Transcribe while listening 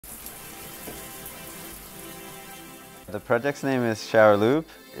The project's name is Showerloop.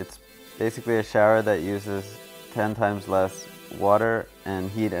 It's basically a shower that uses 10 times less water and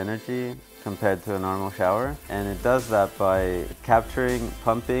heat energy compared to a normal shower. And it does that by capturing,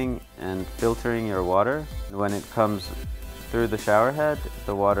 pumping, and filtering your water. When it comes through the shower head,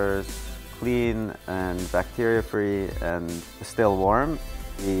 the water is clean and bacteria-free and still warm.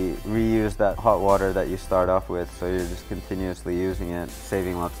 We reuse that hot water that you start off with, so you're just continuously using it,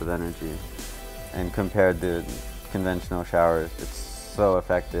 saving lots of energy. And compared to conventional showers, it's so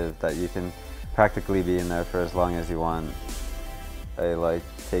effective that you can practically be in there for as long as you want. I like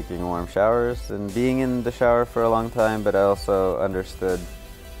taking warm showers and being in the shower for a long time, but I also understood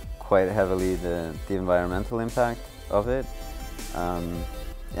quite heavily the environmental impact of it.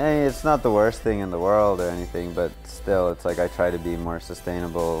 It's not the worst thing in the world or anything, but still, it's like I try to be more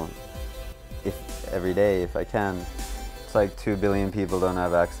sustainable every day if I can. It's like 2 billion people don't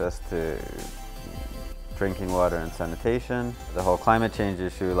have access to drinking water and sanitation. The whole climate change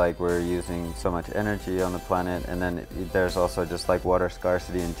issue, like we're using so much energy on the planet, and then there's also just like water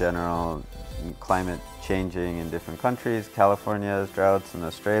scarcity in general, climate changing in different countries. California has droughts and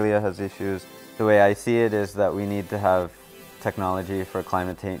Australia has issues. The way I see it is that we need to have technology for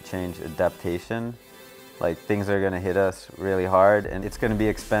climate change adaptation. Like things are going to hit us really hard, and it's going to be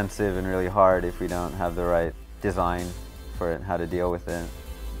expensive and really hard if we don't have the right design for it, how to deal with it.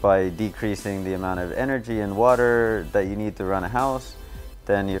 By decreasing the amount of energy and water that you need to run a house,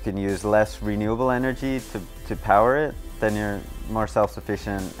 then you can use less renewable energy to power it. Then you're more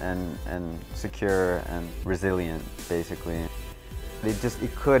self-sufficient and secure and resilient, basically.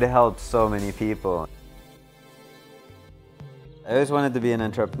 It could help so many people. I always wanted to be an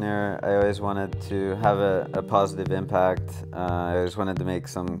entrepreneur. I always wanted to have a positive impact. I always wanted to make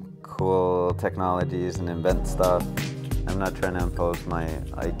some cool technologies and invent stuff. I'm not trying to impose my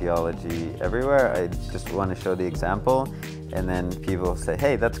ideology everywhere. I just want to show the example, and then people say,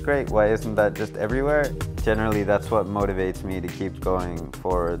 hey, that's great, why isn't that just everywhere? Generally, that's what motivates me to keep going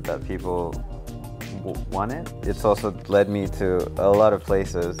forward, that people want it. It's also led me to a lot of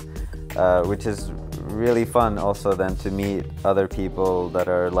places, which is really fun also then to meet other people that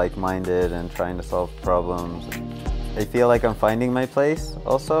are like-minded and trying to solve problems. I feel like I'm finding my place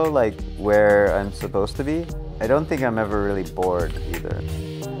also, like where I'm supposed to be. I don't think I'm ever really bored either.